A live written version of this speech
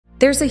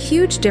There's a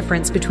huge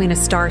difference between a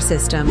star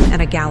system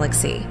and a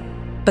galaxy,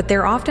 but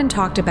they're often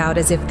talked about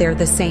as if they're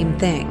the same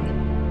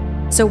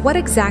thing. So what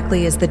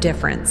exactly is the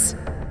difference?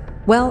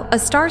 Well, a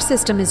star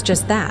system is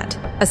just that,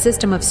 a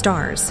system of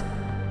stars.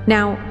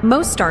 Now,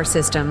 most star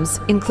systems,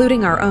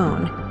 including our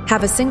own,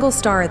 have a single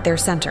star at their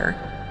center,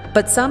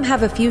 but some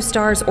have a few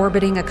stars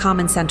orbiting a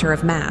common center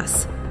of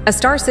mass. A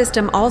star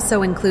system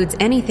also includes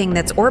anything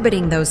that's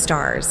orbiting those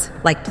stars,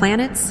 like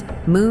planets,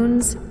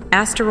 moons,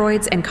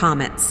 asteroids, and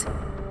comets.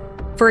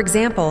 For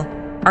example,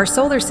 our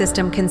solar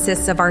system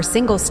consists of our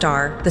single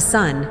star, the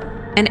Sun,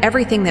 and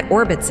everything that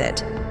orbits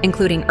it,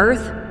 including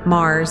Earth,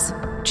 Mars,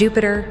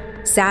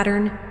 Jupiter,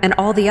 Saturn, and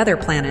all the other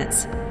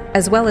planets,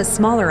 as well as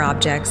smaller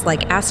objects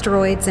like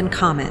asteroids and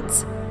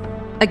comets.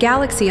 A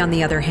galaxy, on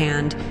the other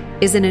hand,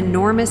 is an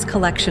enormous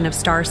collection of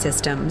star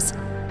systems,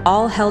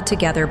 all held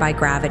together by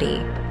gravity.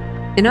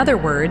 In other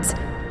words,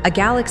 a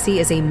galaxy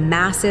is a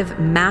massive,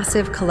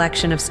 massive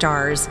collection of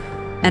stars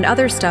and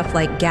other stuff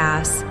like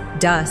gas,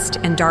 dust,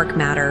 and dark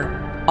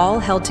matter, all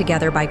held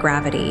together by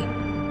gravity.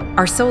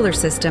 Our solar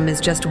system is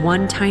just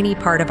one tiny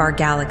part of our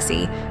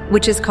galaxy,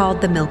 which is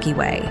called the Milky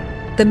Way.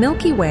 The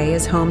Milky Way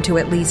is home to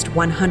at least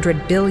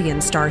 100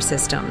 billion star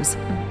systems,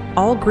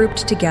 all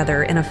grouped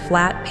together in a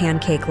flat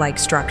pancake-like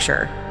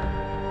structure.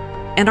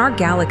 And our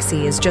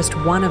galaxy is just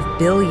one of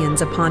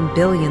billions upon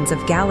billions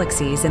of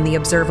galaxies in the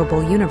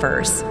observable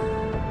universe.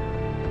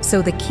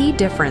 So the key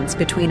difference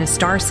between a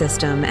star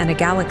system and a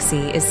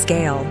galaxy is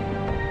scale.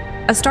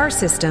 A star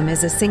system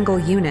is a single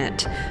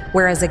unit,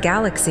 whereas a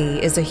galaxy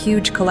is a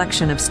huge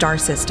collection of star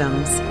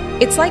systems.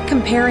 It's like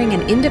comparing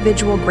an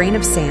individual grain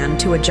of sand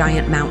to a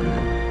giant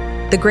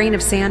mountain. The grain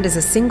of sand is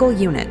a single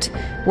unit,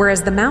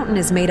 whereas the mountain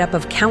is made up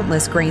of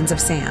countless grains of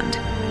sand.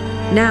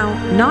 Now,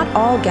 not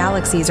all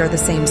galaxies are the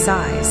same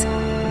size.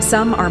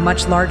 Some are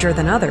much larger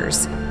than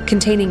others,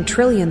 containing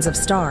trillions of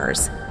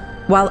stars,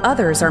 while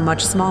others are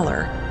much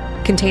smaller,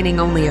 containing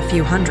only a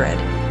few hundred.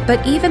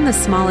 But even the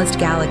smallest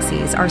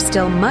galaxies are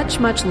still much,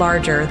 much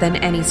larger than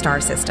any star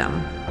system.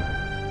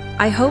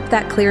 I hope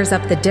that clears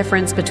up the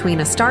difference between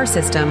a star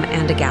system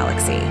and a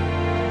galaxy.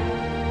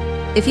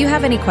 If you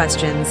have any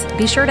questions,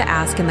 be sure to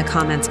ask in the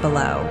comments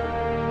below.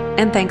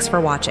 And thanks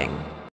for watching.